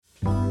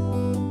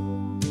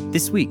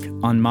This week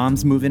on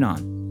Moms Moving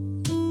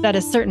On. At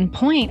a certain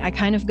point, I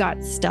kind of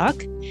got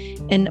stuck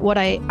in what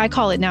I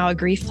call it now a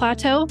grief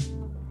plateau.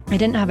 I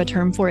didn't have a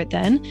term for it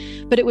then,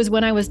 but it was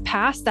when I was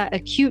past that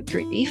acute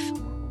grief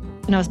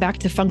and I was back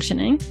to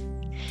functioning.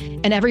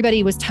 And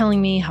everybody was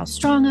telling me how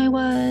strong I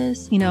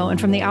was,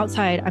 and from the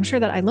outside, I'm sure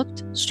that I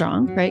looked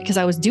strong, right? Because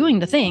I was doing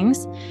the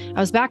things. I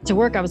was back to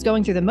work. I was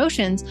going through the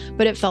motions,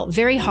 but it felt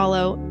very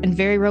hollow and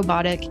very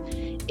robotic.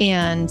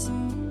 And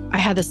I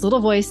had this little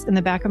voice in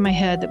the back of my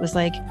head that was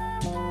like,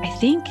 I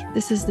think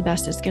this is the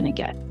best it's going to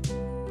get.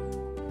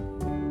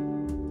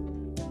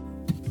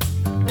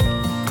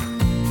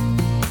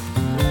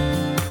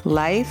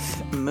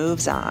 Life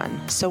moves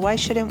on, so why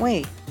shouldn't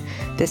we?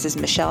 This is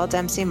Michelle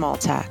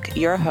Dempsey-Multack,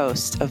 your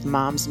host of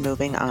Moms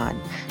Moving On,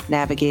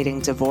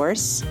 navigating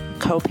divorce,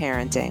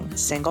 co-parenting,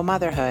 single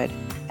motherhood,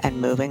 and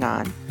moving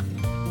on.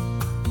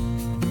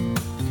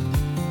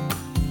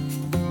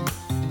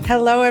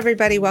 Hello,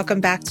 everybody.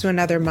 Welcome back to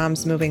another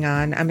Moms Moving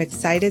On. I'm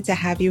excited to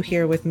have you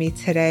here with me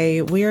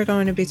today. We are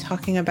going to be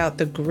talking about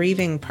the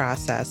grieving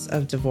process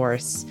of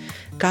divorce.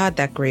 God,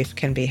 that grief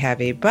can be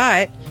heavy,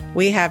 but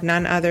we have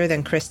none other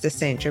than Krista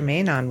St.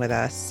 Germain on with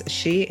us.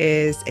 She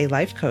is a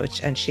life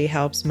coach and she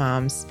helps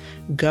moms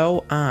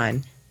go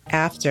on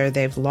after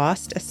they've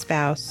lost a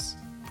spouse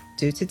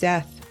due to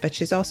death, but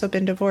she's also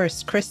been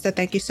divorced. Krista,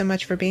 thank you so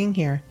much for being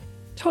here.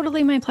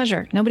 Totally my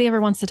pleasure. Nobody ever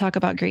wants to talk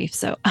about grief,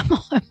 so I'm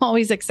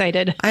always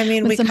excited. I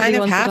mean, we kind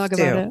of have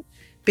to.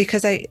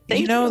 Because Thank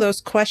you. Those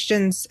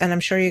questions, and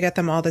I'm sure you get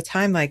them all the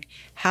time, like,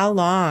 how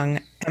long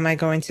am I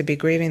going to be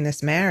grieving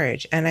this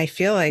marriage? And I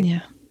feel like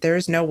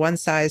there's no one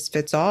size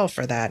fits all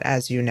for that,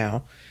 as you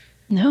know.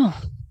 No,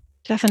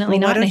 definitely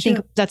not. And I think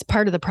that's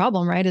part of the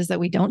problem, right? Is that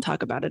we don't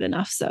talk about it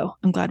enough. So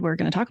I'm glad we're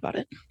going to talk about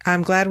it.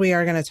 I'm glad we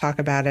are going to talk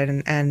about it.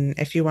 And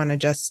if you want to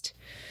just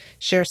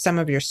share some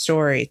of your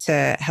story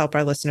to help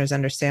our listeners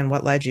understand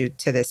what led you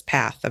to this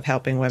path of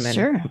helping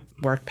women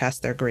work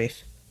past their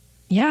grief.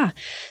 Yeah.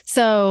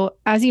 So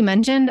as you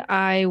mentioned,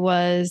 I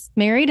was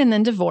married and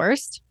then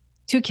divorced,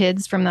 2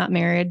 kids from that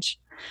marriage,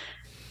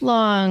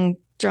 long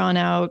drawn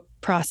out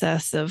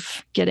process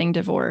of getting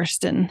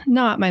divorced and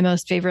not my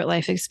most favorite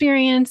life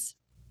experience.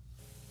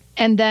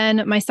 And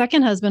then my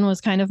second husband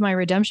was kind of my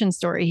redemption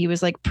story. He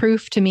was like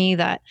proof to me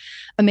that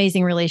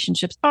amazing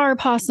relationships are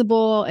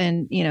possible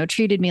and,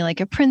 treated me like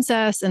a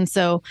princess. And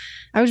so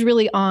I was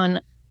really on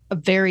a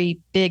very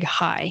big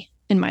high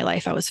in my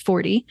life. I was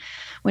 40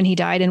 when he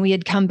died, and we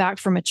had come back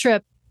from a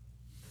trip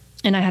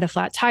and I had a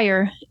flat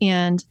tire,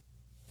 and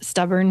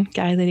stubborn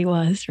guy that he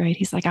was, right?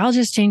 He's like, I'll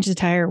just change the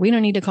tire. We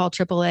don't need to call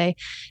AAA.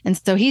 And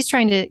so he's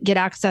trying to get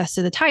access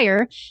to the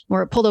tire.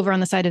 We're pulled over on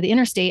the side of the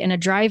interstate, and a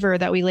driver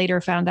that we later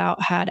found out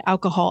had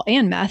alcohol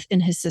and meth in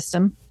his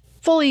system.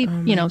 Fully,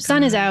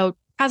 sun is out,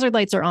 hazard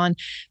lights are on,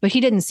 but he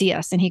didn't see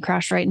us. And he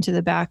crashed right into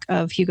the back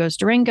of Hugo's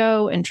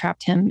Durango and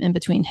trapped him in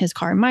between his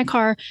car and my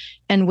car.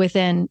 And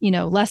within,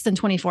 less than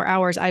 24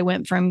 hours, I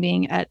went from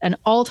being at an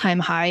all-time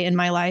high in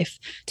my life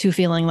to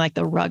feeling like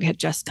the rug had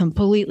just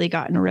completely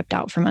gotten ripped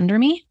out from under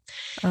me.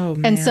 Oh,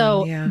 man, and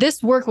so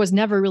this work was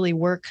never really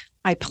work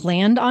I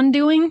planned on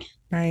doing,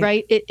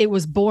 right? It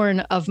was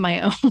born of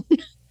my own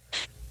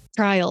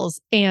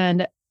trials.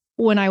 And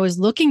when I was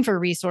looking for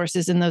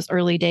resources in those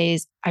early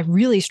days, I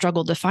really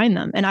struggled to find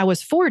them. And I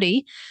was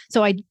 40,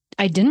 so I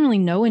didn't really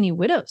know any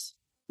widows.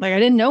 Like, I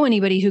didn't know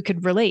anybody who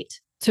could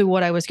relate to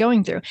what I was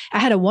going through. I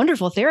had a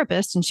wonderful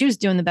therapist, and she was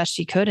doing the best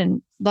she could,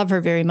 and love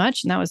her very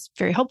much. And that was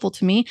very helpful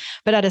to me.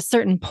 But at a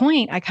certain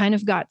point, I kind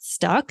of got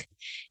stuck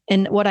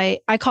in what I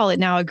call it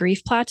now a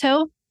grief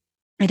plateau.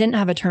 I didn't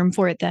have a term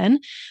for it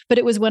then, but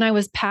it was when I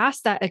was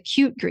past that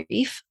acute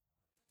grief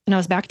and I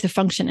was back to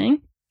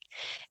functioning.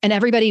 And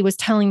everybody was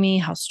telling me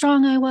how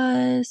strong I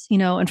was,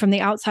 and from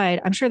the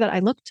outside, I'm sure that I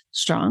looked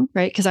strong,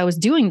 right? Because I was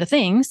doing the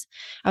things.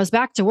 I was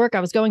back to work. I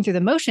was going through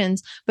the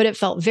motions, but it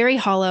felt very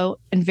hollow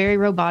and very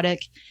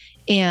robotic.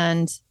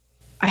 And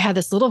I had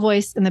this little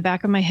voice in the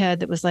back of my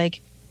head that was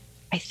like,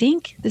 I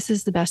think this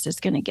is the best it's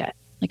going to get.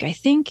 Like, I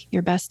think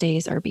your best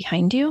days are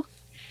behind you.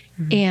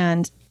 Mm-hmm.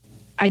 And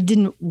I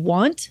didn't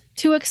want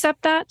to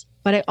accept that,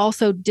 but I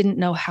also didn't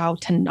know how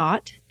to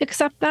not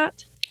accept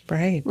that.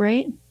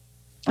 Right.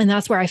 And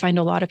that's where I find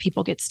a lot of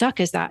people get stuck,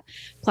 is that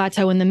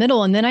plateau in the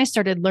middle. And then I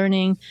started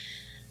learning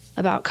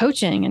about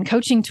coaching and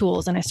coaching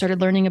tools. And I started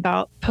learning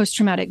about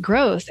post-traumatic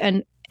growth.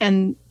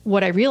 And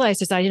what I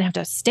realized is I didn't have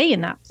to stay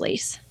in that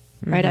place,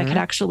 right? I could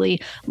actually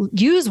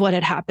use what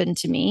had happened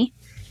to me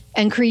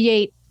and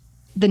create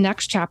the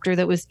next chapter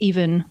that was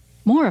even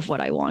more of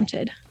what I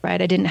wanted,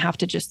 right? I didn't have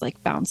to just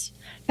like bounce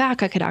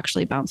back. I could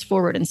actually bounce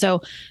forward. And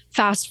so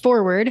fast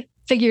forward,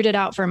 figured it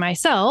out for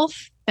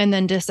myself, and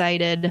then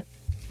decided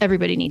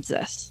everybody needs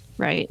this,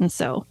 right? And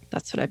so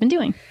that's what I've been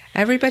doing.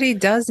 Everybody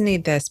does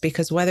need this,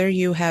 because whether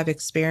you have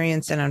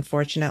experienced an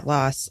unfortunate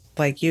loss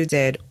like you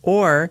did,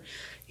 or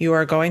you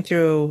are going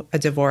through a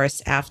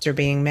divorce after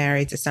being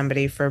married to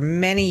somebody for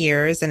many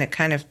years, and it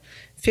kind of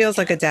feels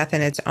like a death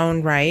in its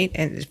own right,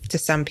 and to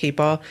some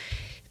people,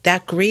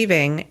 that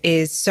grieving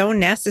is so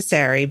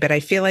necessary. But I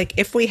feel like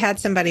if we had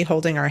somebody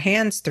holding our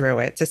hands through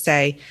it to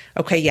say,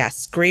 okay,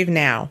 yes, grieve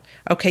now.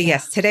 Okay,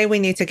 yes, today we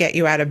need to get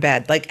you out of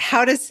bed. Like,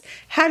 how does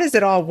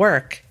it all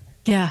work?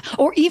 Yeah.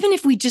 Or even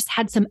if we just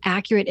had some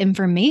accurate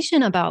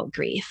information about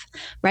grief,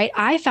 right?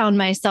 I found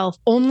myself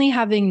only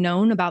having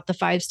known about the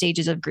 5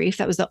 stages of grief.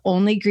 That was the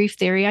only grief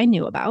theory I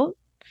knew about,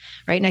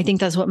 right? And I think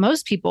that's what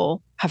most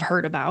people have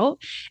heard about.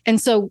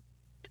 And so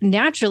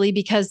naturally,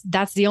 because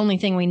that's the only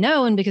thing we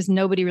know and because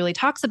nobody really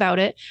talks about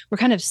it, we're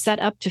kind of set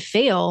up to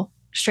fail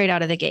straight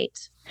out of the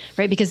gate,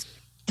 right? Because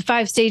the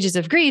 5 stages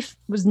of grief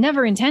was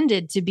never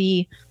intended to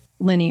be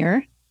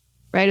linear.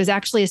 Right. It was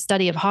actually a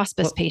study of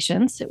hospice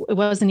patients. It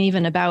wasn't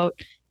even about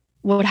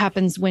what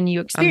happens when you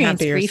experience I'm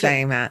happy you're grief.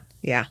 saying that.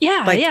 Yeah.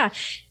 Yeah. Like, yeah.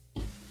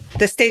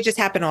 The stages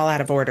happen all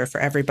out of order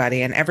for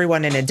everybody and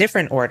everyone in a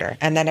different order.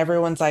 And then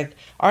everyone's like,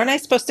 aren't I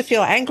supposed to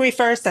feel angry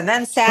first and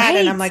then sad? Right.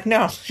 And I'm like,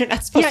 no, you're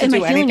not supposed to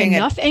do anything. Am I feeling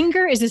enough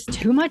anger? Is this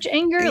too much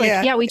anger?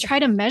 Yeah. We try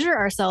to measure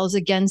ourselves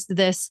against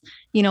this,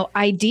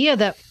 idea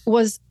that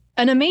was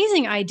an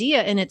amazing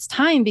idea in its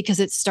time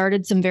because it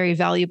started some very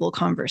valuable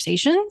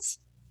conversations.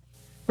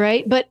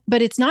 Right. But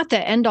it's not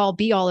the end all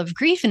be all of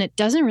grief. And it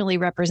doesn't really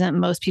represent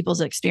most people's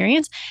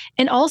experience.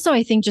 And also,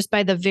 I think just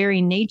by the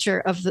very nature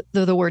of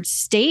the word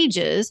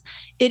stages,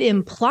 it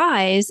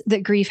implies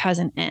that grief has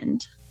an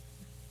end.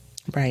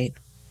 Right.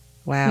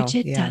 Wow. Which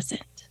it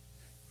doesn't.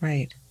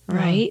 Right.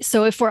 Right.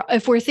 So if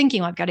we're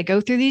thinking, I've got to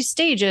go through these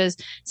stages,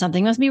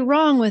 something must be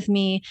wrong with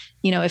me.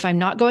 If I'm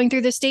not going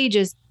through the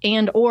stages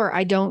or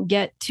I don't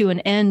get to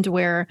an end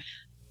where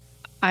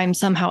I'm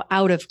somehow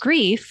out of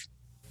grief,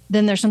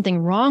 then there's something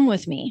wrong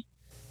with me.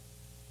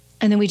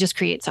 And then we just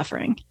create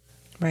suffering.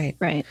 Right.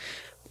 Right.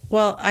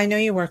 Well, I know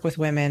you work with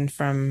women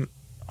from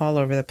all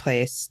over the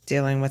place,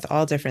 dealing with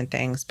all different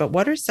things, but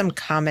what are some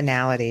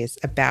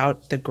commonalities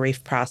about the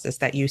grief process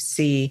that you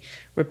see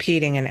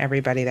repeating in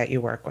everybody that you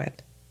work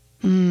with?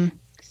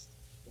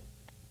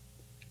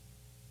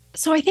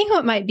 So I think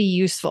what might be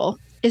useful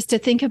is to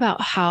think about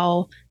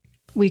how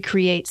we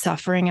create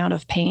suffering out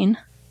of pain.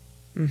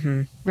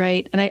 Mm-hmm.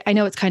 Right. And I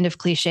know it's kind of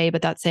cliche,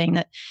 but that's saying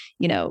that,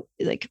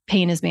 like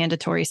pain is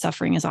mandatory,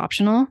 suffering is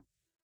optional.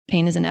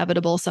 Pain is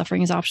inevitable,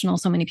 suffering is optional.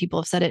 So many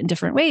people have said it in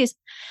different ways.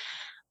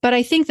 But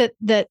I think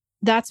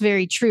that's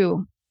very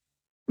true.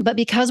 But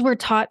because we're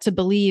taught to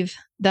believe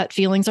that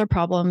feelings are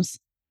problems,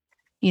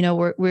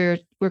 we're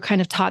kind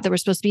of taught that we're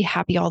supposed to be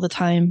happy all the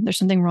time. There's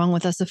something wrong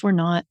with us if we're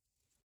not.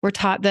 We're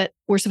taught that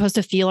we're supposed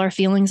to feel our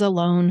feelings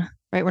alone,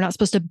 right? We're not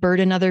supposed to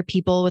burden other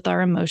people with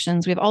our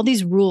emotions. We have all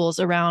these rules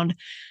around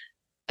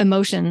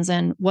emotions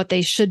and what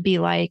they should be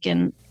like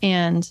and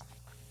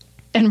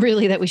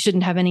really that we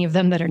shouldn't have any of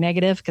them that are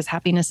negative because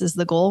happiness is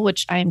the goal,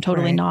 which I am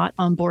totally not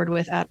on board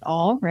with at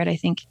all, right? I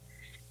think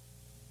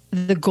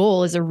the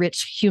goal is a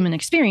rich human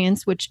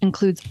experience, which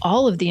includes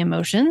all of the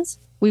emotions.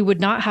 We would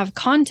not have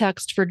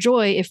context for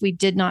joy if we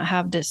did not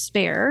have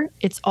despair.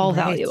 It's all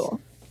valuable.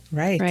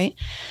 Right.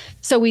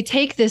 So we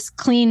take this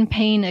clean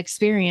pain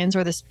experience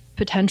or this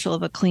potential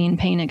of a clean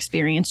pain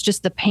experience,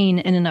 just the pain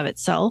in and of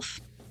itself,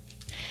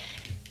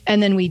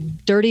 and then we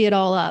dirty it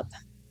all up.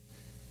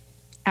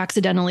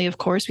 Accidentally, of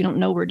course, we don't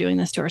know we're doing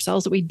this to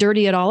ourselves, but we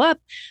dirty it all up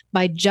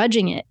by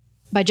judging it,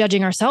 by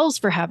judging ourselves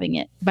for having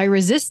it, by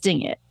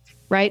resisting it,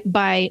 right?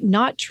 By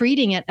not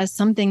treating it as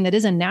something that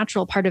is a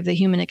natural part of the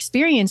human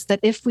experience, that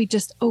if we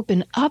just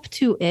open up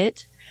to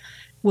it,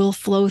 will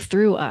flow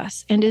through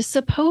us and is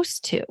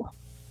supposed to.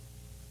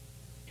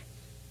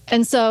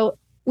 And so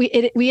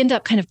we end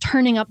up kind of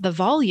turning up the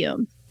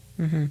volume,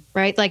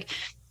 right? Like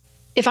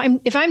if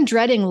I'm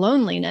dreading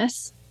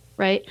loneliness,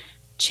 right?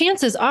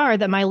 Chances are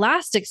that my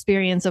last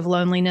experience of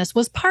loneliness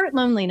was part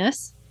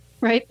loneliness,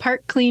 right?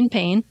 Part clean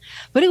pain,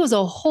 but it was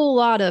a whole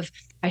lot of,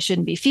 I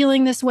shouldn't be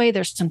feeling this way.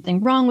 There's something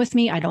wrong with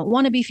me. I don't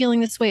want to be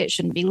feeling this way. It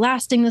shouldn't be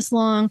lasting this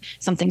long.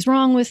 Something's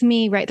wrong with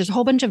me, right? There's a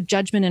whole bunch of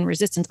judgment and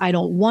resistance. I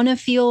don't want to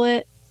feel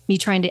it, me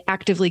trying to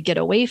actively get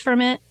away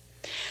from it.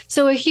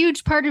 So a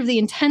huge part of the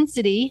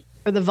intensity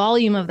or the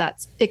volume of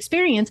that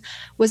experience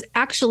was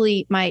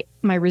actually my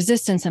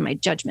resistance and my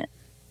judgment.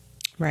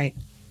 Right.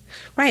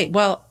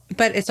 Well,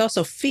 but it's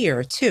also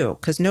fear too,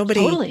 because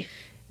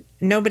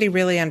nobody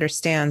really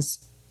understands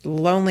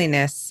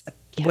loneliness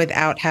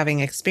without having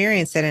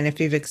experienced it. And if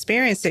you've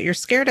experienced it, you're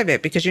scared of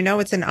it because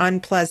it's an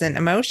unpleasant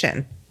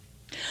emotion.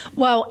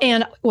 Well,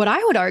 and what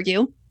I would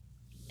argue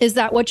is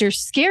that what you're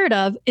scared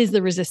of is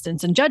the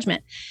resistance and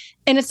judgment.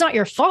 And it's not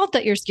your fault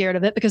that you're scared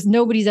of it because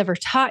nobody's ever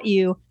taught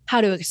you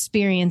how to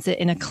experience it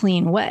in a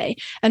clean way.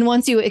 And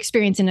once you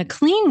experience in a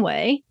clean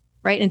way,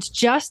 right, and it's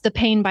just the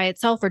pain by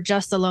itself or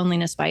just the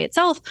loneliness by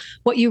itself,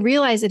 what you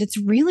realize that it's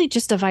really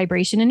just a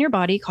vibration in your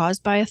body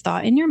caused by a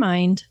thought in your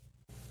mind.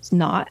 It's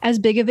not as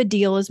big of a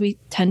deal as we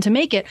tend to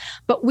make it,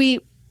 but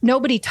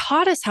nobody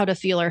taught us how to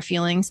feel our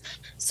feelings.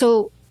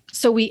 So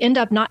we end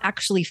up not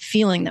actually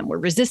feeling them. We're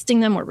resisting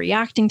them. We're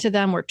reacting to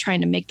them. We're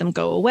trying to make them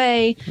go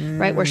away,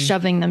 right? We're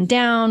shoving them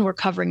down. We're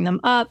covering them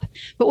up.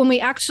 But when we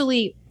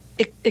actually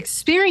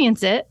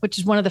experience it, which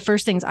is one of the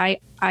first things I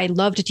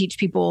love to teach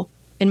people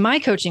in my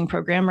coaching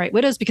program, Right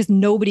Widows, because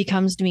nobody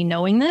comes to me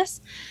knowing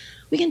this,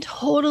 we can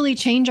totally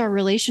change our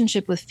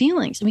relationship with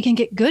feelings and we can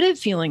get good at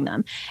feeling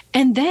them.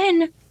 And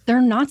then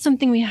they're not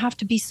something we have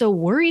to be so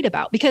worried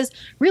about, because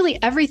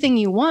really everything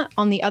you want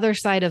on the other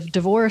side of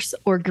divorce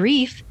or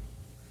grief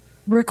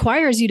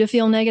requires you to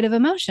feel negative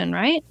emotion,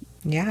 right?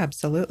 Yeah,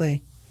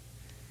 absolutely.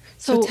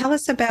 So tell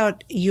us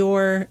about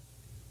your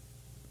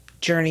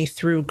journey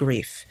through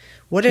grief.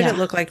 What did it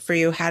look like for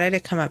you? How did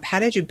it come up? How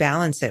did you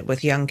balance it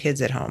with young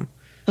kids at home?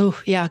 Oh,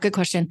 yeah. Good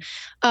question.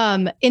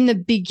 In the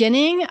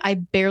beginning, I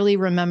barely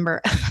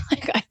remember.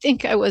 I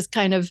think I was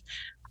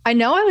I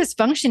know I was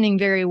functioning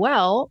very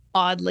well,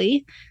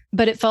 oddly,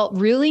 but it felt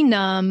really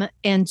numb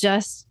and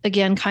just,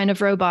 again, kind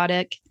of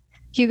robotic.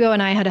 Hugo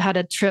and I had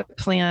a trip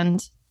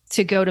planned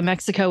to go to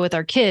Mexico with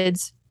our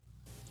kids.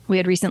 We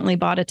had recently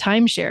bought a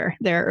timeshare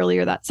there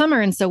earlier that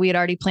summer. And so we had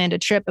already planned a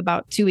trip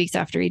about 2 weeks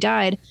after he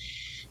died.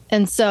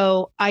 And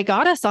so I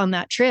got us on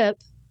that trip.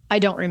 I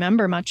don't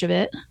remember much of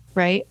it,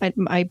 right?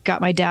 I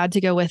got my dad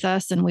to go with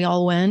us and we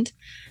all went,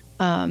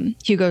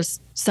 Hugo's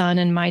son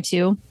and my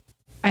two.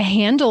 I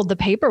handled the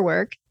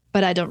paperwork,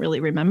 but I don't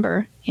really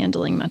remember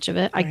handling much of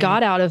it. Right. I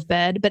got out of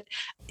bed, but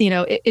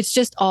it's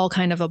just all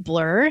kind of a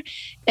blur.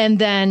 And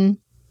then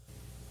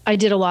I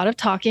did a lot of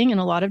talking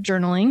and a lot of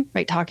journaling,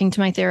 right? Talking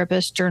to my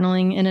therapist,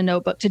 journaling in a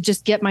notebook to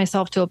just get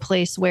myself to a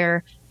place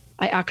where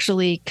I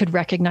actually could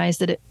recognize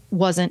that it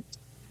wasn't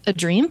a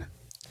dream,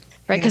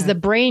 right? Because the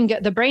brain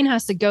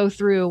has to go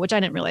through, which I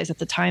didn't realize at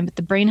the time, but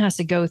the brain has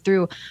to go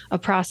through a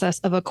process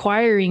of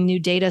acquiring new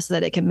data so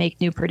that it can make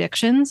new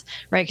predictions,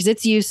 right? Because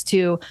it's used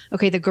to,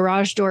 okay, the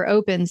garage door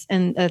opens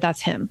and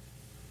that's him.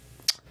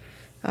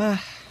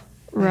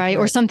 Right?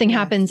 Or something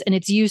happens and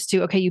it's used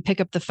to, okay, you pick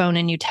up the phone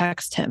and you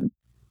text him.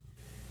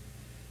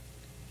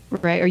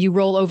 Right. Or you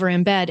roll over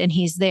in bed and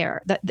he's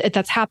there.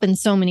 That's happened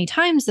so many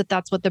times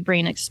that's what the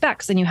brain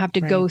expects. And you have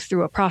to go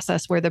through a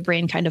process where the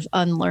brain kind of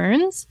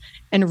unlearns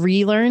and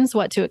relearns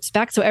what to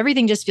expect. So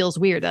everything just feels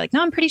weird. They're like,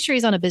 no, I'm pretty sure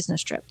he's on a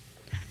business trip.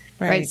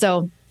 Right.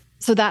 So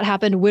that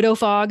happened. Widow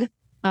fog,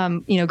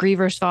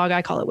 griever's fog.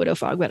 I call it widow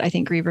fog, but I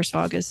think griever's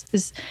fog is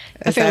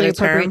a fairly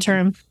appropriate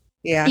term.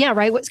 Yeah. Yeah.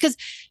 Right. Because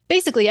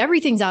basically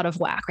everything's out of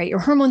whack, right? Your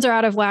hormones are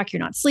out of whack. You're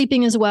not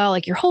sleeping as well.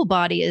 Like your whole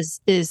body is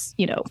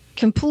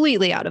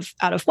completely out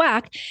of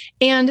whack.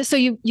 And so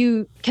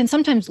you can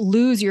sometimes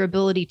lose your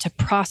ability to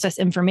process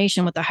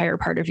information with the higher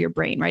part of your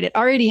brain, right? It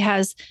already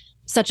has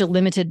such a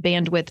limited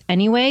bandwidth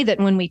anyway, that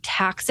when we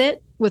tax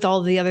it with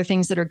all the other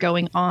things that are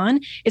going on,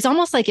 it's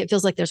almost like it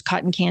feels like there's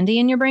cotton candy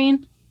in your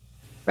brain.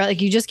 Right?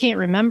 Like you just can't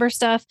remember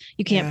stuff.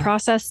 You can't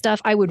process stuff.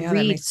 I would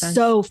read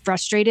so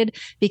frustrated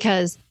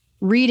because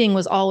reading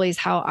was always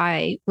how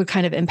I would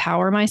kind of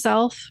empower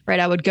myself,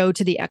 right? I would go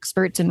to the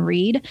experts and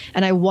read,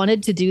 and I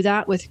wanted to do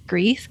that with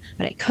grief,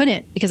 but I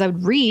couldn't because I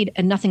would read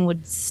and nothing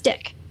would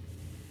stick.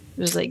 It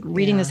was like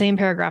reading the same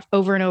paragraph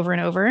over and over and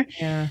over.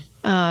 Yeah.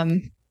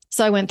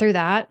 So I went through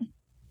that.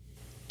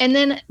 And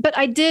then, but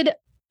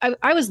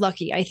I was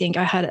lucky. I think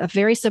I had a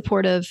very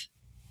supportive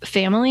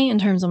family in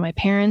terms of my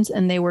parents,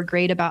 and they were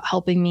great about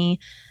helping me,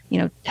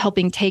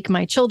 helping take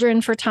my children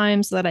for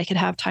time so that I could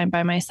have time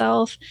by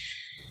myself.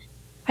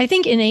 I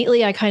think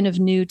innately, I kind of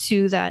knew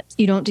too that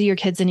you don't do your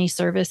kids any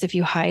service if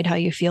you hide how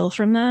you feel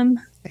from them.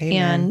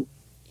 Amen.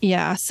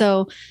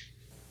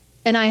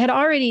 And I had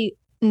already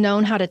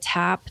known how to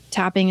tap.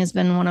 Tapping has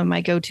been one of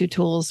my go-to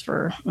tools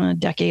for a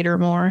decade or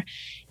more.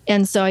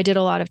 And so I did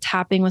a lot of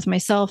tapping with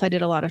myself. I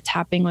did a lot of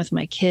tapping with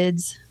my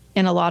kids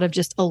and a lot of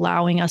just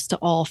allowing us to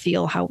all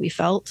feel how we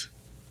felt.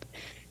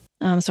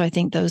 So I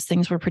think those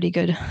things were pretty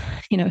good,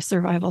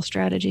 survival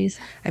strategies.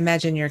 I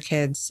imagine your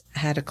kids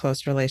had a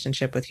close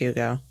relationship with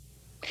Hugo.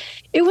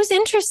 It was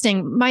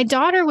interesting. My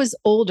daughter was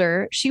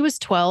older. She was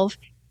 12.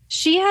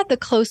 She had the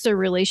closer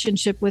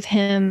relationship with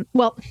him.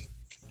 Well,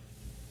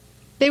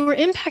 they were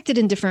impacted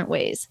in different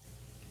ways.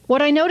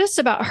 What I noticed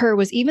about her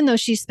was even though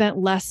she spent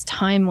less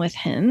time with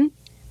him,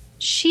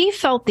 she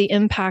felt the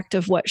impact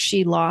of what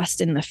she lost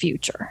in the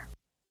future.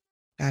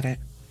 Got it.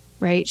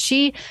 Right.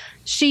 She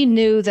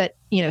knew that,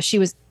 she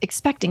was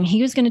expecting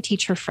he was going to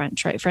teach her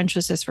French, right? French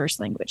was his first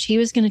language. He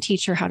was going to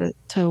teach her how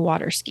to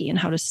water ski and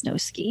how to snow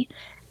ski.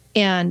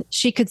 And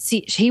she could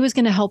see he was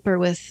going to help her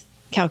with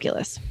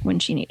calculus when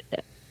she needed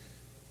it.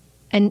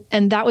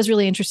 And that was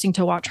really interesting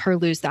to watch her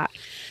lose that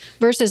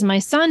versus my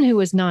son, who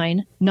was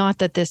 9. Not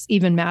that this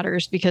even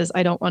matters because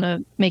I don't want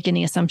to make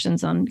any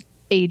assumptions on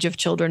age of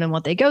children and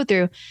what they go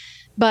through.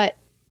 But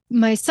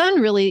my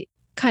son really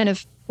kind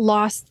of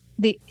lost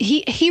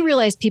he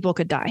realized people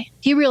could die.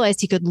 He realized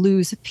he could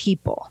lose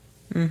people.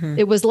 Mm-hmm.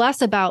 It was less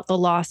about the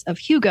loss of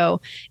Hugo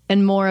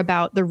and more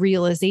about the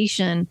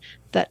realization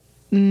that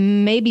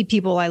maybe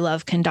people I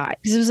love can die.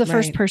 Because it was the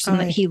first person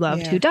that he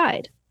loved who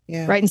died.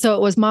 Yeah. Right. And so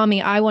it was,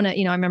 Mommy, I want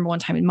to, I remember one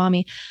time,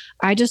 Mommy,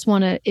 I just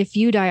want to, if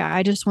you die,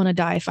 I just want to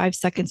die 5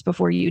 seconds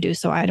before you do.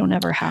 So I don't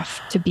ever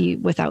have to be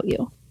without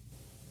you.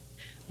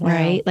 Wow.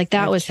 Right. Like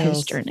that was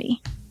his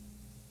journey.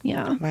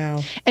 Yeah.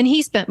 Wow. And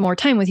he spent more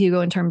time with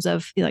Hugo in terms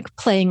of like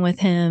playing with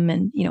him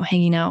and,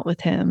 hanging out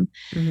with him.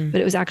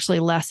 But it was actually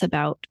less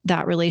about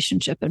that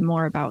relationship and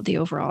more about the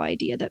overall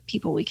idea that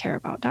people we care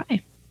about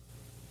die.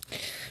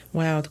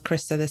 Wow,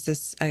 Krista, this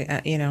is,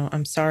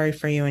 I'm sorry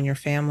for you and your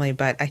family,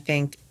 but I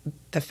think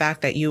the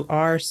fact that you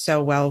are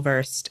so well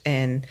versed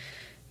in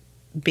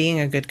being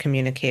a good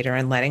communicator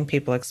and letting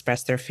people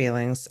express their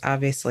feelings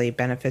obviously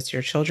benefits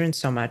your children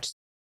so much.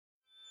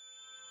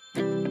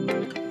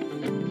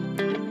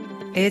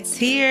 It's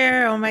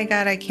here. Oh my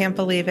God, I can't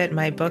believe it.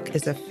 My book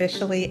is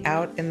officially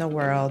out in the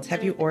world.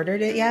 Have you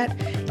ordered it yet?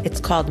 It's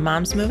called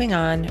Moms Moving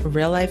On,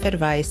 Real Life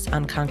Advice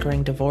on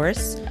Conquering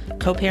Divorce,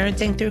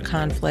 Co-Parenting Through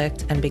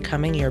Conflict, and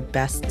Becoming Your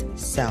Best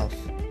Self.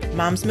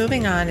 Moms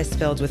Moving On is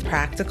filled with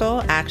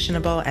practical,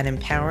 actionable, and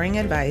empowering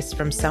advice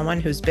from someone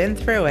who's been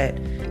through it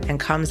and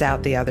comes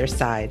out the other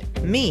side,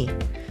 me.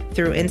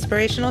 Through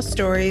inspirational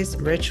stories,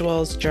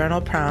 rituals,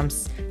 journal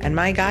prompts, and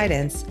my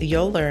guidance,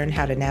 you'll learn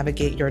how to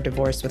navigate your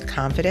divorce with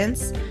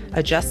confidence,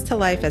 adjust to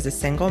life as a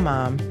single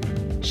mom,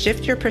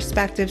 shift your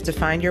perspective to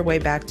find your way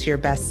back to your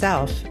best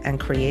self, and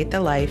create the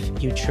life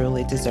you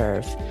truly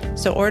deserve.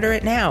 So order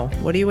it now.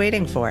 What are you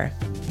waiting for?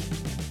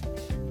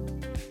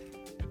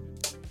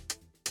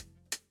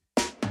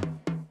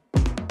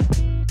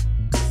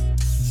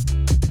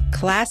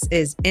 Class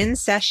is in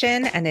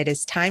session and it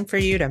is time for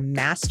you to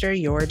master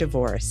your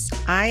divorce.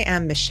 I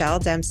am Michelle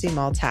Dempsey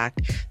Multack,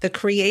 the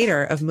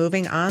creator of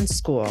Moving On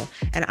School,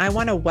 and I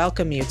want to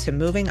welcome you to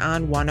Moving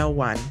On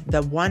 101,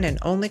 the one and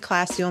only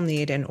class you'll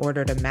need in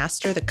order to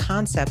master the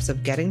concepts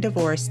of getting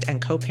divorced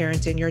and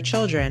co-parenting your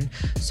children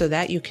so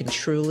that you can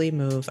truly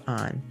move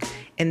on.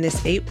 In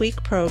this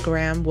 8-week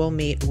program, we'll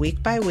meet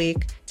week by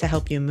week to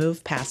help you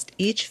move past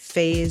each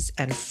phase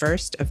and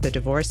first of the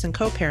divorce and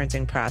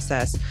co-parenting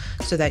process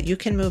so that you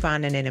can move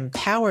on in an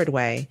empowered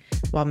way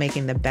while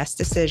making the best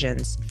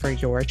decisions for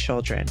your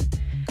children.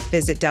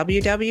 Visit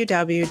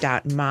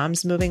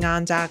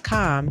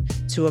www.momsmovingon.com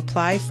to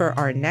apply for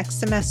our next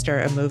semester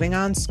of Moving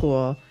On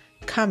School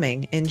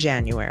coming in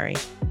January.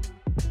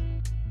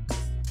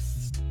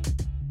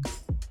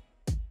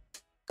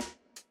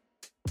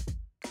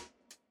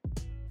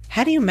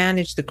 How do you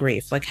manage the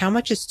grief? Like, how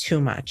much is too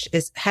much?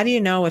 How do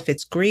you know if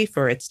it's grief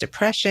or it's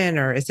depression,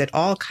 or is it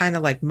all kind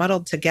of like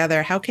muddled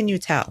together? How can you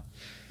tell?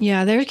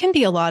 Yeah, there can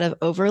be a lot of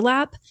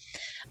overlap.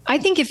 I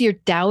think if you're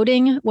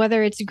doubting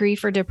whether it's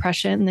grief or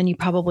depression, then you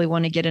probably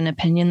want to get an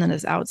opinion that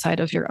is outside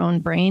of your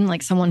own brain,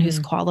 like someone who's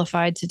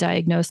qualified to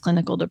diagnose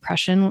clinical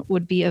depression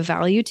would be of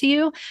value to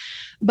you.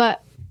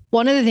 But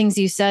one of the things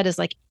you said is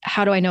like,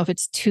 how do I know if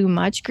it's too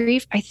much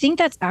grief? I think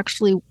that's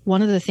actually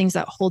one of the things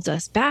that holds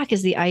us back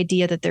is the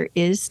idea that there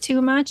is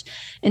too much.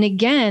 And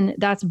again,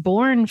 that's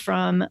born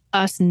from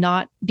us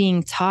not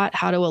being taught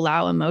how to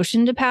allow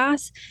emotion to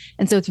pass.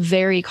 And so it's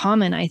very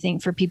common, I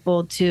think, for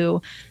people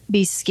to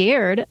be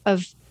scared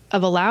of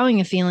allowing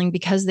a feeling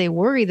because they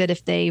worry that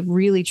if they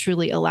really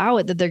truly allow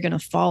it, that they're going to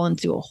fall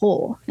into a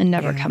hole and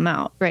never come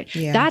out. Right.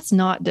 Yeah. That's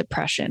not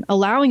depression.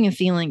 Allowing a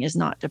feeling is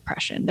not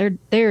depression.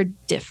 They're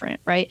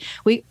different. Right.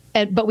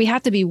 But we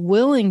have to be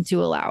willing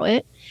to allow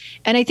it.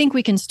 And I think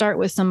we can start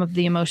with some of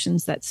the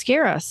emotions that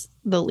scare us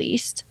the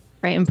least,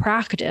 right, and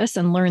practice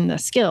and learn the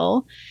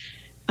skill,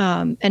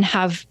 and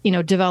have,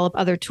 develop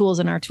other tools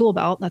in our tool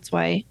belt. That's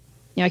why,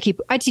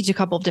 I teach a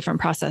couple of different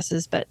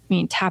processes, but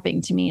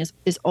tapping to me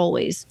is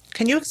always.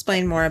 Can you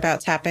explain more about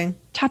tapping?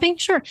 Tapping?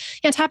 Sure.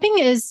 Yeah. Tapping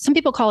is, some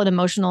people call it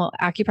emotional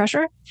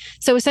acupressure.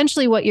 So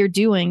essentially what you're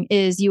doing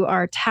is you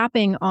are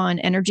tapping on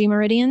energy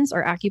meridians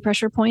or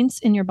acupressure points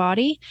in your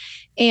body.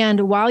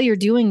 And while you're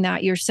doing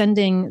that, you're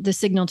sending the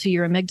signal to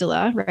your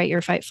amygdala, right?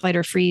 Your fight, flight,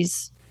 or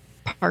freeze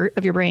part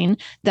of your brain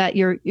that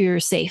you're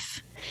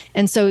safe.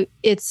 And so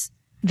it's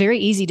very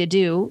easy to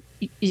do.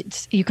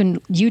 You can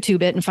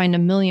YouTube it and find a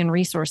million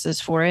resources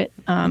for it.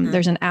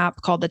 There's an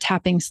app called the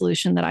Tapping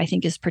Solution that I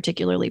think is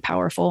particularly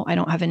powerful. I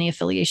don't have any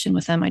affiliation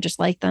with them. I just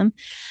like them.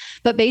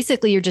 But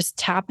basically, you're just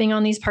tapping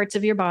on these parts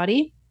of your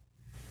body,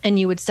 and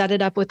you would set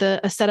it up with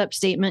a setup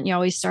statement. You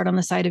always start on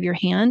the side of your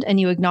hand, and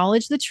you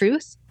acknowledge the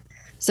truth.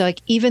 So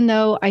like, even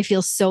though I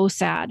feel so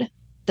sad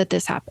that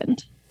this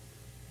happened,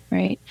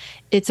 right?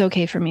 It's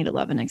okay for me to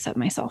love and accept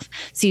myself.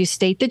 So you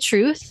state the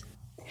truth.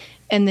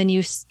 And then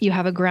you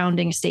have a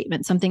grounding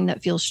statement, something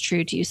that feels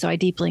true to you. So I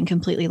deeply and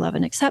completely love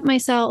and accept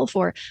myself,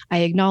 or I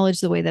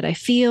acknowledge the way that I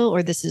feel,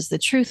 or this is the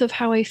truth of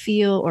how I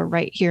feel, or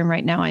right here and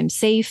right now I'm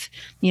safe.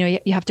 You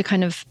have to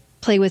kind of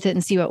play with it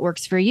and see what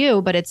works for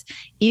you. But it's,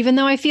 even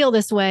though I feel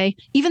this way,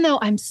 even though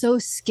I'm so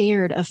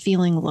scared of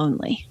feeling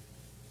lonely,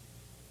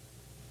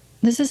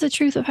 this is the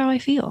truth of how I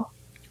feel.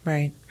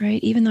 Right.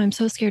 Right. Even though I'm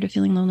so scared of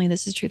feeling lonely,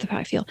 this is the truth of how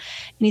I feel.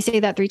 And you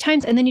say that 3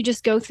 times, and then you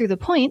just go through the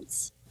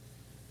points.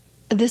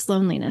 This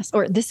loneliness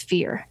or this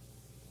fear,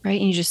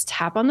 right? And you just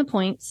tap on the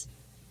points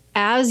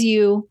as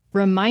you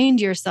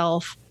remind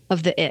yourself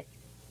of the it.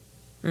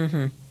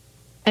 Mm-hmm.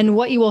 And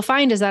what you will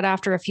find is that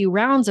after a few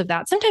rounds of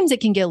that, sometimes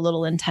it can get a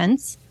little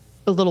intense,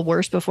 a little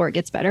worse before it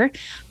gets better.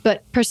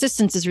 But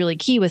persistence is really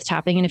key with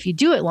tapping. And if you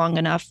do it long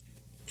enough,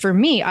 for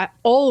me, I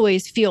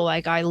always feel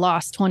like I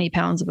lost 20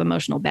 pounds of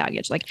emotional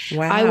baggage. Like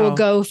wow. I will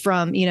go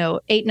from,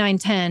 8, 9,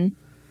 10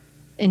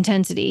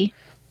 intensity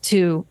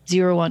to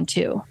 0, 1,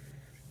 2.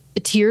 The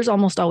tears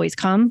almost always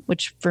come,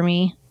 which for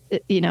me,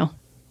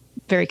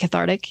 very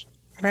cathartic.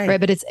 Right.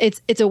 But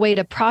it's a way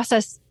to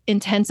process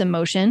intense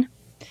emotion.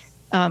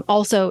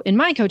 Also in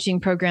my coaching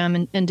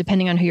program and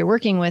depending on who you're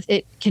working with,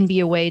 it can be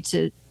a way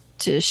to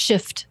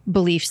shift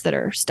beliefs that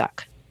are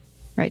stuck,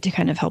 right? To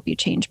kind of help you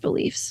change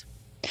beliefs.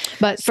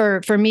 But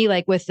for me,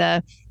 like with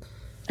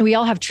we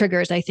all have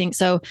triggers, I think.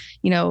 So,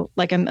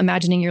 like I'm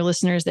imagining your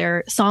listeners, there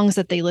are songs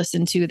that they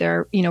listen to,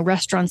 there are,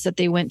 restaurants that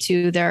they went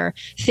to, there are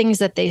things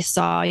that they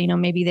saw,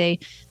 maybe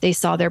they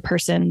saw their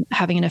person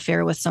having an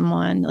affair with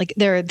someone. Like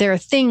there are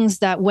things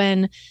that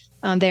when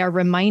they are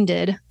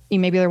reminded,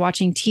 maybe they're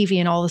watching TV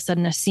and all of a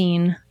sudden a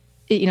scene,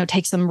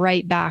 takes them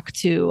right back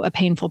to a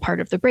painful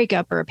part of the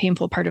breakup or a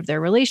painful part of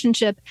their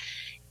relationship.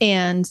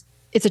 And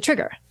it's a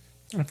trigger,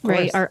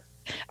 right?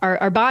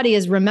 Our body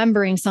is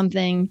remembering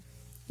something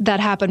that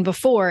happened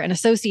before and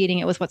associating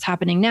it with what's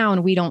happening now.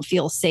 And we don't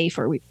feel safe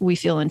or we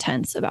feel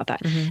intense about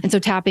that. Mm-hmm. And so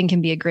tapping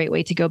can be a great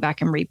way to go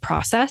back and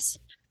reprocess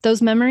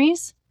those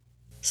memories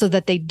so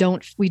that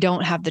we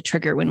don't have the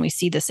trigger when we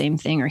see the same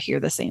thing or hear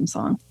the same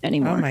song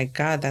anymore. Oh my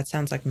God, that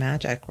sounds like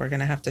magic. We're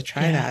going to have to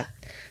try that.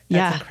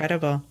 That's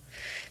incredible.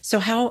 So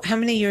how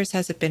many years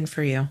has it been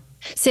for you?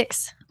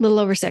 6, a little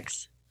over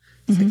 6.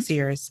 6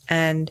 years.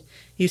 And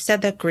you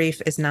said that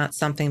grief is not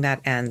something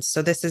that ends.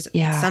 So this is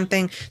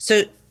something.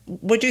 So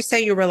would you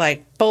say you were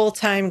like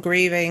full-time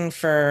grieving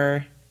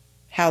for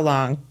how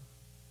long?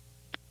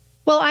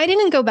 Well, I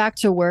didn't go back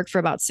to work for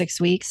about 6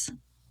 weeks.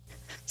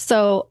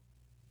 So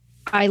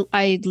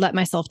I let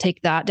myself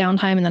take that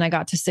downtime, and then I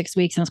got to 6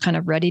 weeks and was kind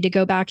of ready to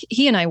go back.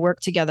 He and I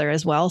worked together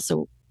as well.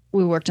 So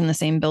we worked in the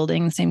same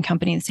building, the same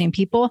company, the same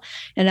people,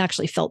 and it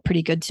actually felt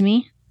pretty good to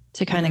me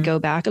to kind of go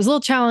back. It was a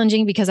little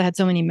challenging because I had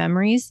so many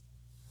memories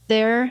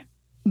there,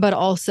 but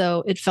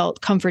also it felt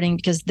comforting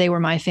because they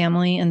were my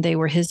family and they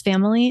were his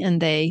family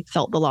and they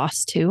felt the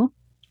loss too.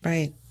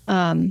 Right.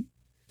 But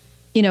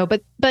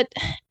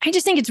I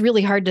just think it's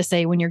really hard to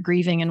say when you're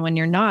grieving and when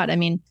you're not. I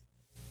mean,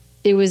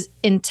 it was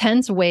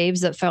intense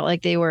waves that felt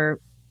like they were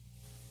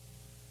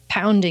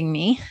pounding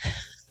me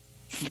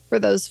for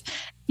those,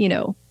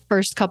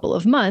 first couple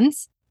of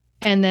months.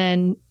 And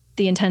then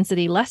the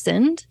intensity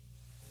lessened,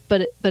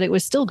 but it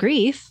was still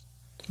grief.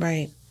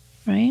 Right.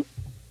 Right.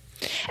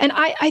 And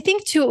I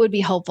think too, it would be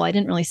helpful. I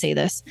didn't really say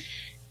this.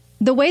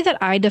 The way that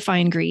I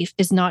define grief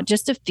is not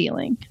just a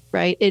feeling,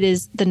 right? It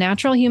is the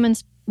natural human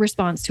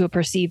response to a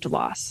perceived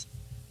loss.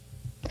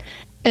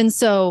 And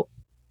so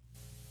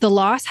the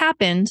loss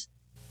happened.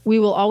 We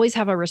will always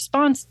have a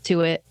response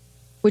to it,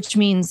 which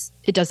means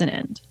it doesn't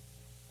end.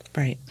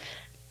 Right.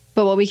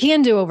 But what we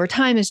can do over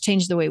time is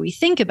change the way we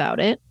think about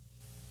it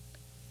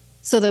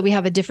so that we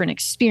have a different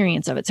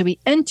experience of it. So we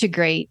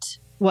integrate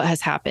what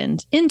has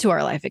happened into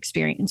our life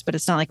experience, but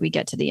it's not like we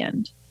get to the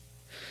end.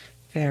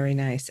 Very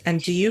nice.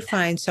 And do you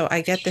find, so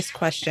I get this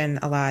question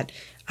a lot,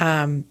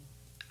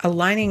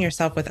 aligning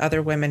yourself with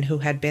other women who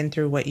had been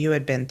through what you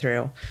had been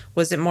through,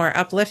 was it more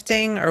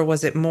uplifting or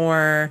was it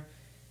more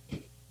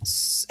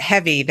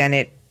heavy than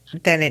it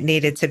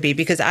needed to be?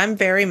 Because I'm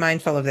very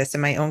mindful of this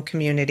in my own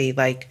community.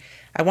 Like,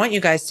 I want you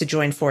guys to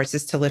join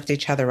forces to lift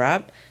each other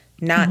up,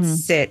 not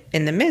sit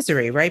in the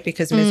misery, right?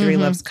 Because misery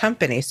loves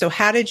company. So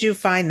how did you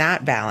find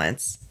that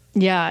balance?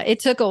 Yeah, it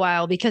took a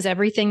while because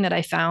everything that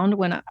I found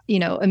when,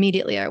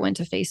 immediately I went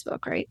to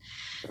Facebook, right,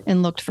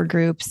 and looked for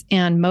groups.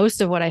 And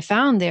most of what I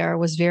found there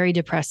was very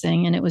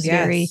depressing. And it was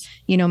very,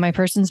 my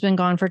person's been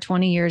gone for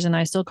 20 years and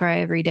I still cry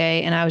every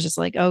day. And I was just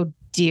like, oh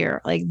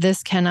dear, like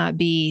this cannot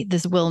be,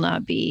 this will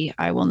not be,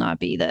 I will not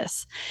be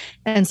this.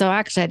 And so I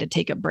actually had to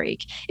take a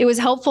break. It was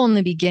helpful in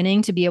the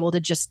beginning to be able to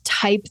just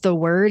type the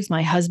words,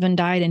 my husband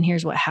died and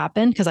here's what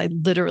happened, because I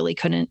literally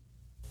couldn't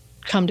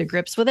come to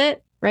grips with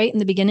it right in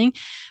the beginning.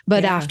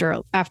 But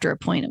after a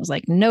point, it was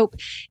like, nope.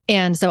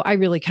 And so I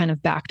really kind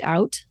of backed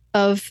out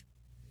of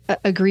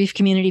a grief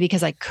community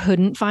because I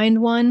couldn't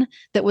find one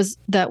that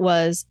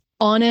was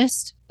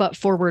honest, but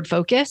forward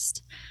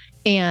focused.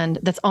 And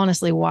that's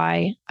honestly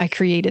why I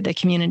created the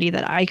community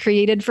that I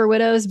created for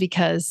widows,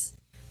 because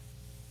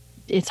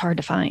it's hard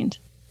to find.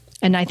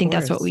 And I think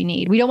that's what we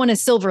need. We don't want a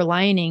silver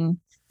lining,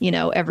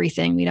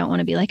 everything. We don't want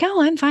to be like,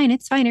 oh, I'm fine.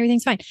 It's fine.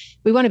 Everything's fine.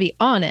 We want to be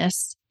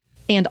honest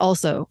and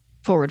also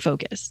forward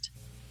focused.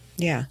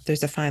 Yeah.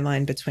 There's a fine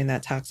line between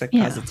that toxic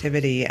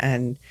positivity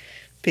and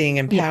being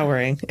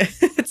empowering. Yeah.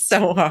 It's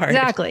so hard.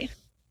 Exactly.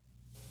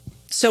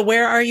 So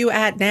where are you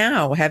at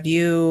now? Have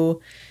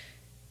you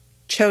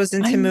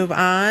chosen to move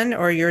on,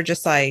 or you're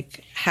just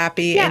like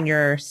happy in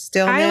your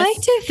stillness? I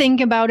like to think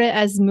about it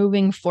as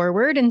moving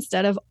forward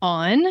instead of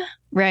on,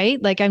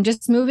 right? Like I'm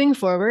just moving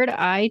forward.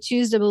 I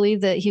choose to believe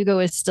that Hugo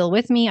is still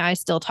with me. I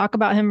still talk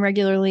about him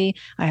regularly.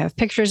 I have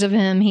pictures of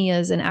him. He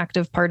is an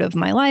active part of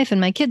my life and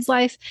my kids'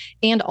 life.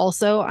 And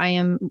also I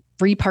am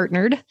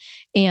repartnered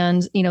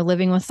and,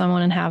 living with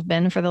someone and have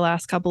been for the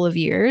last couple of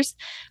years.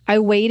 I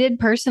waited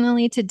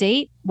personally to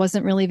date,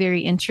 wasn't really very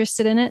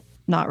interested in it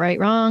not right,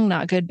 wrong,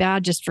 not good,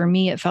 bad. Just for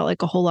me, it felt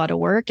like a whole lot of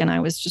work. And I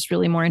was just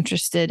really more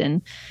interested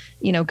in,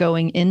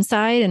 going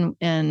inside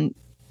and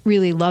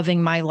really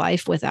loving my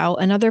life without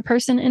another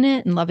person in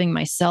it, and loving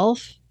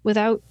myself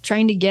without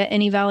trying to get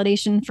any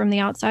validation from the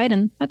outside.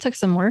 And that took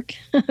some work,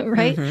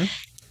 right? Mm-hmm.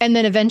 And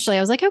then eventually I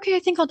was like, okay, I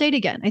think I'll date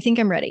again. I think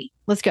I'm ready.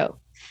 Let's go.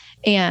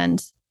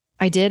 And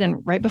I did.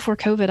 And right before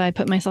COVID, I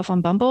put myself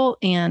on Bumble,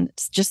 and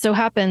it just so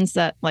happens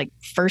that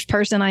first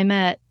person I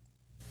met,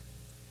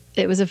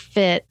 it was a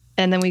fit.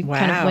 And then we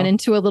kind of went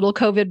into a little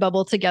COVID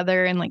bubble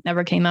together and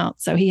never came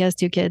out. So he has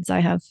 2 kids. I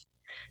have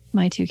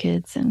my 2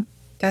 kids. And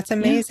that's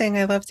amazing.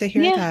 I love to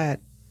hear that.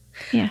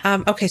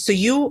 Yeah. Okay. So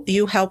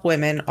you help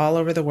women all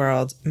over the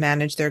world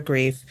manage their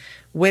grief,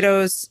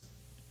 widows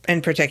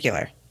in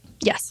particular.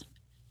 Yes.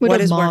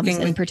 Widow moms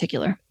in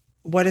particular.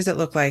 What does it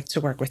look like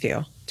to work with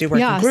you? Do you work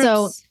in groups?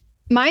 So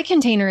my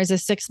container is a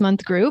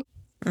 6-month group,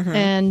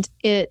 and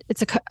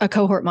it's a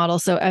cohort model.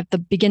 So at the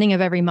beginning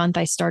of every month,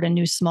 I start a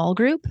new small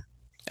group.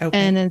 Okay.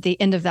 And at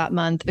the end of that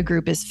month, a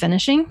group is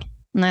finishing.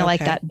 And I like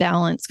that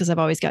balance because I've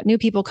always got new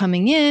people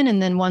coming in,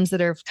 and then ones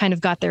that are kind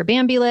of got their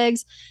Bambi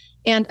legs.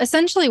 And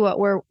essentially what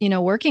we're,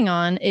 working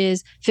on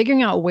is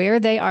figuring out where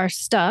they are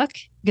stuck,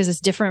 because it's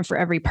different for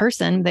every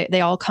person.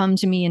 They all come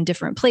to me in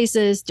different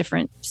places,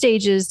 different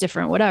stages,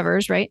 different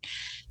whatevers, right?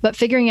 But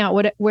figuring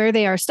out where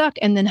they are stuck,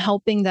 and then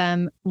helping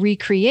them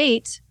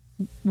recreate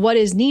what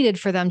is needed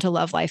for them to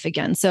love life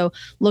again. So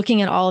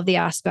looking at all of the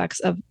aspects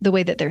of the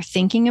way that they're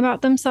thinking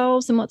about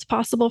themselves and what's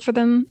possible for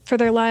them, for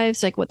their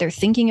lives, like what they're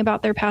thinking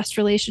about their past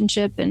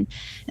relationship and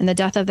the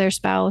death of their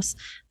spouse,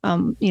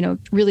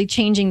 really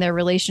changing their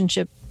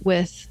relationship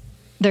with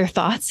their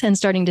thoughts and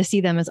starting to see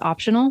them as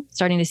optional,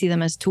 starting to see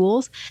them as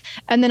tools,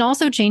 and then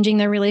also changing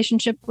their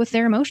relationship with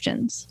their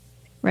emotions,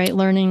 right?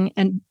 Learning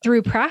and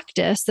through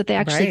practice that they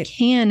actually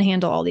can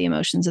handle all the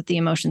emotions, that the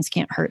emotions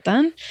can't hurt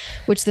them,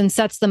 which then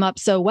sets them up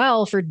so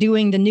well for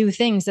doing the new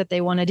things that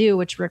they want to do,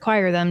 which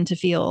require them to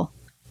feel,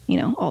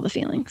 all the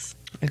feelings.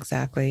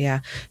 Exactly. Yeah.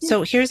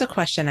 So here's a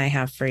question I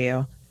have for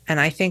you. And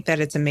I think that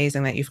it's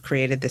amazing that you've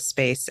created this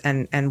space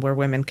and where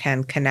women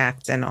can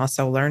connect and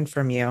also learn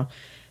from you.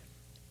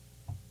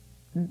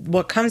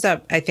 What comes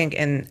up, I think,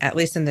 at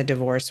least in the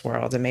divorce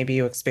world, and maybe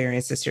you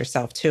experience this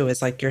yourself too,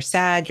 is you're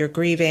sad, you're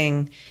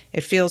grieving, it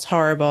feels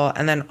horrible.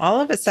 And then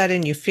all of a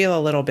sudden you feel a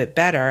little bit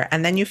better,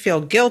 and then you feel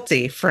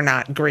guilty for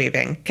not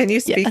grieving. Can you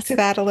speak to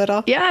that a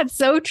little? Yeah, it's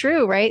so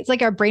true, right? It's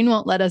like our brain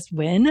won't let us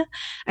win.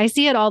 I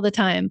see it all the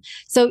time.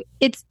 So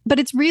it's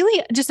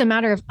really just a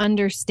matter of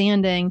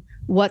understanding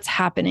what's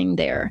happening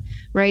there,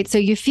 right? So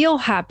you feel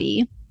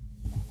happy,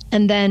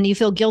 and then you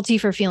feel guilty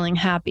for feeling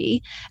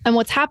happy. And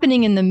what's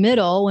happening in the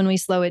middle when we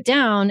slow it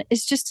down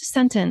is just a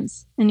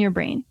sentence in your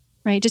brain,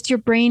 right? Just your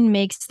brain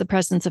makes the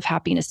presence of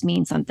happiness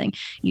mean something.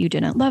 You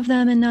didn't love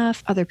them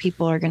enough. Other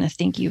people are going to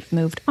think you've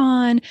moved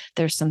on.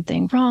 There's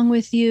something wrong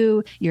with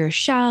you. You're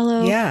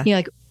shallow. Yeah.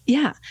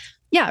 You're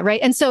yeah, right.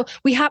 And so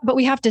we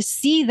have to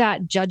see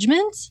that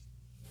judgment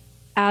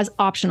as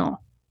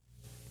optional.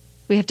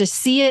 We have to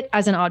see it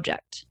as an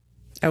object.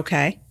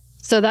 Okay.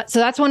 So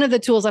that's one of the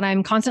tools that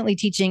I'm constantly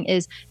teaching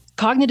is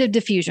cognitive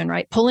diffusion,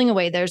 right? Pulling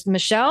away. There's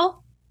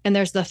Michelle, and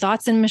there's the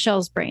thoughts in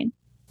Michelle's brain,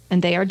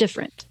 and they are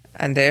different.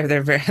 And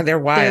they're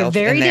wild.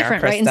 They're very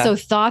different, right? And so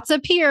thoughts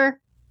appear,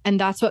 and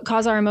that's what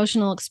causes our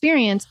emotional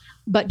experience.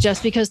 But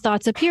just because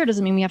thoughts appear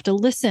doesn't mean we have to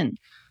listen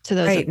to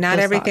those. Right. Not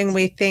those everything thoughts.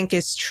 We think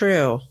is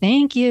true.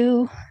 Thank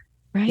you.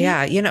 Right.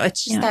 Yeah.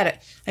 It's just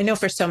that I know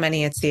for so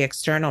many, it's the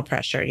external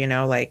pressure,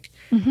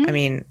 I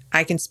mean,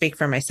 I can speak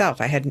for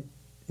myself. I had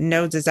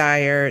no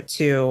desire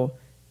to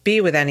be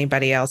with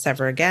anybody else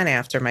ever again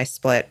after my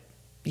split.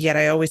 Yet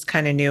I always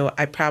kind of knew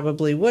I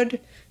probably would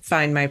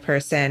find my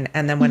person.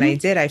 And then when I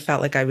did, I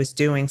felt like I was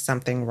doing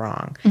something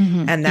wrong.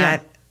 And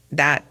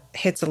that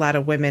hits a lot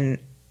of women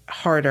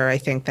harder, I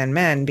think, than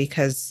men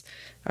because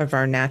of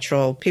our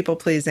natural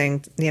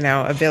people-pleasing,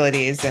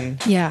 abilities and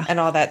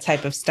all that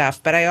type of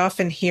stuff. But I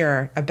often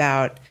hear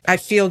about, I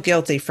feel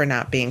guilty for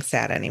not being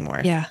sad anymore.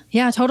 Yeah.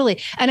 Yeah,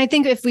 totally. And I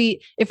think if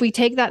we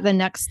take that the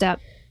next step,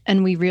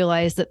 and we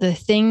realize that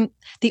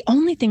the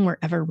only thing we're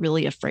ever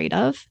really afraid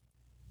of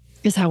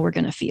is how we're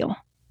going to feel.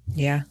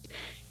 Yeah.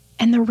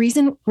 And the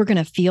reason we're going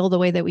to feel the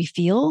way that we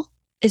feel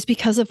is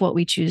because of what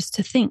we choose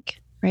to think,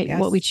 right? Yes.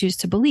 What we choose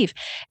to believe.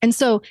 And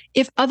so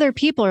if other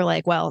people are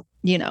like, well,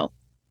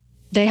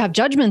 they have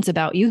judgments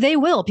about you, they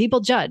will.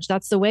 People judge.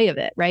 That's the way of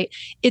it, right?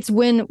 It's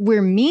when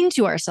we're mean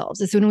to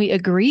ourselves. It's when we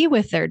agree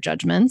with their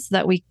judgments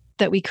that we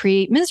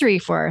create misery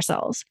for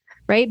ourselves.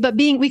 Right. But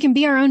we can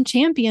be our own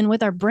champion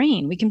with our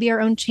brain. We can be our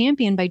own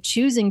champion by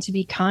choosing to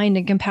be kind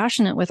and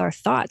compassionate with our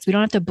thoughts. We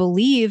don't have to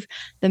believe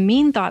the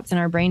mean thoughts in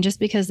our brain just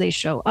because they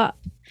show up.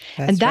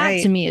 And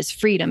that to me is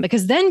freedom,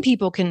 because then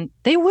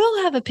they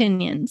will have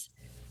opinions.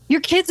 Your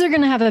kids are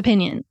going to have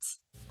opinions.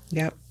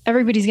 Yep.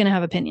 Everybody's going to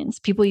have opinions.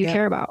 People you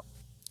care about.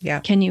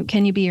 Yeah. Can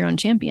you be your own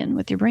champion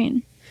with your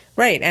brain?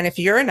 Right. And if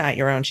you're not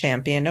your own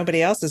champion,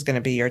 nobody else is going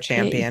to be your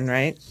champion,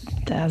 right?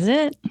 That's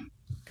it.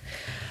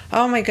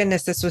 Oh my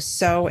goodness, this was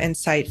so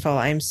insightful.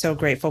 I'm so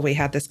grateful we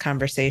had this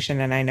conversation,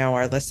 and I know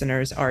our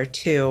listeners are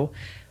too.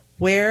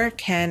 Where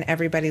can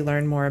everybody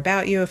learn more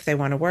about you if they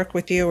want to work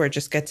with you or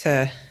just get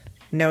to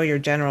know your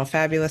general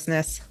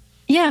fabulousness?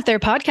 Yeah, if they're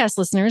podcast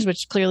listeners,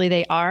 which clearly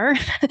they are,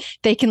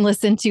 they can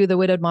listen to the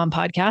Widowed Mom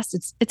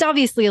podcast. It's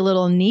obviously a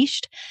little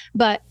niched,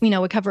 but we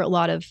cover a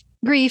lot of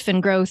grief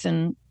and growth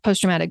and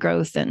post-traumatic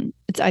growth, and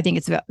I think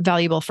it's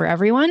valuable for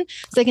everyone.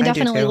 So they can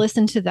definitely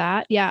listen to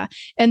that. Yeah,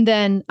 and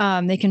then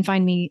they can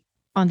find me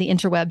on the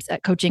interwebs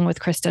at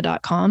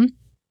coachingwithkrista.com.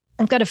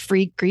 I've got a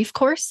free grief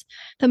course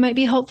that might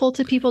be helpful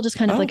to people, just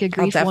kind of like a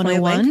grief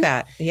 101. Link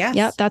that. Yes.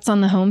 Yep, that's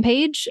on the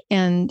homepage,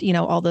 and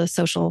all the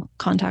social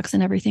contacts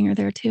and everything are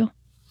there too.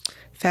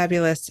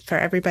 Fabulous. For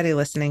everybody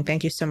listening,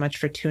 thank you so much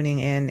for tuning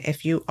in.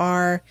 If you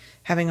are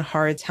having a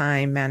hard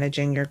time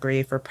managing your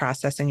grief or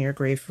processing your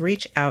grief,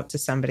 reach out to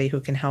somebody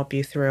who can help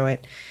you through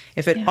it.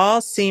 If it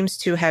all seems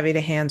too heavy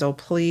to handle,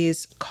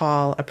 please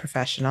call a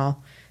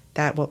professional.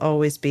 That will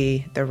always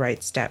be the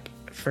right step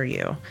for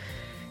you.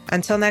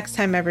 Until next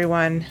time,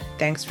 everyone,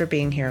 thanks for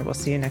being here. We'll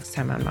see you next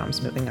time on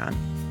Moms Moving On.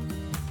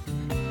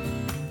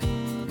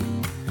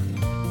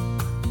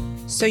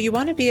 So you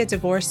want to be a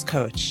divorce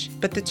coach,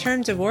 but the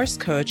term divorce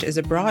coach is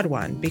a broad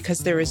one because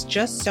there is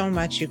just so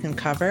much you can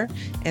cover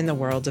in the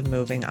world of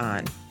moving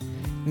on.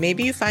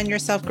 Maybe you find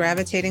yourself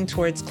gravitating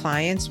towards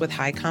clients with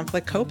high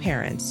conflict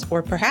co-parents,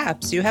 or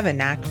perhaps you have a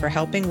knack for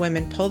helping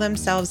women pull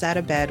themselves out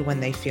of bed when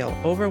they feel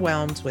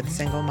overwhelmed with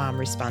single mom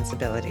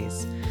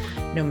responsibilities.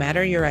 No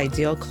matter your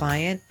ideal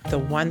client, the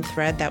one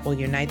thread that will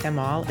unite them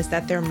all is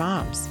that they're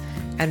moms,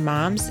 and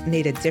moms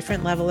need a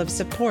different level of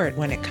support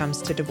when it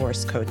comes to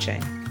divorce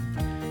coaching.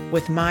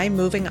 With my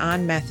Moving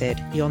On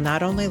method, you'll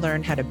not only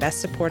learn how to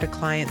best support a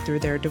client through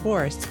their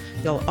divorce,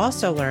 you'll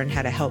also learn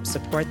how to help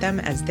support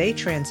them as they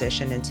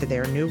transition into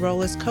their new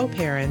role as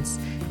co-parents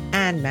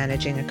and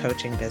managing a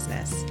coaching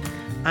business.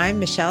 I'm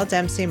Michelle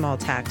Dempsey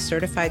Multack,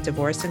 certified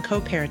divorce and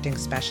co-parenting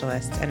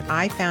specialist, and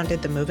I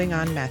founded the Moving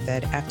On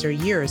method after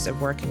years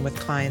of working with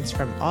clients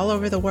from all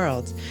over the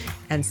world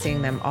and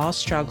seeing them all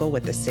struggle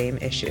with the same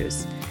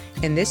issues.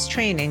 In this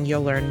training,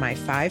 you'll learn my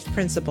 5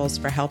 principles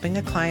for helping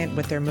a client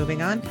with their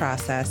moving on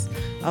process,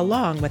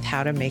 along with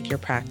how to make your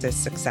practice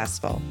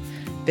successful.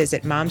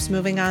 Visit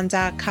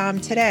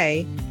momsmovingon.com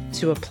today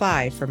to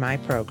apply for my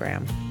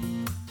program.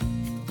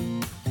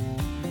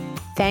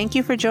 Thank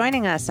you for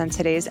joining us on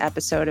today's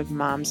episode of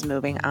Moms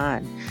Moving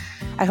On.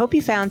 I hope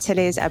you found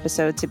today's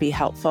episode to be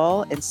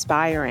helpful,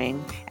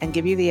 inspiring, and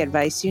give you the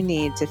advice you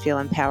need to feel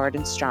empowered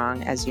and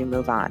strong as you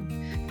move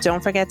on.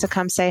 Don't forget to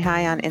come say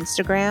hi on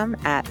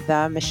Instagram at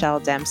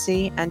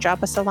 @TheMichelleDempsey and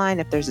drop us a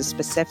line if there's a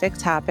specific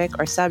topic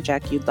or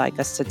subject you'd like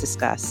us to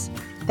discuss.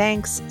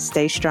 Thanks.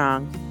 Stay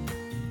strong.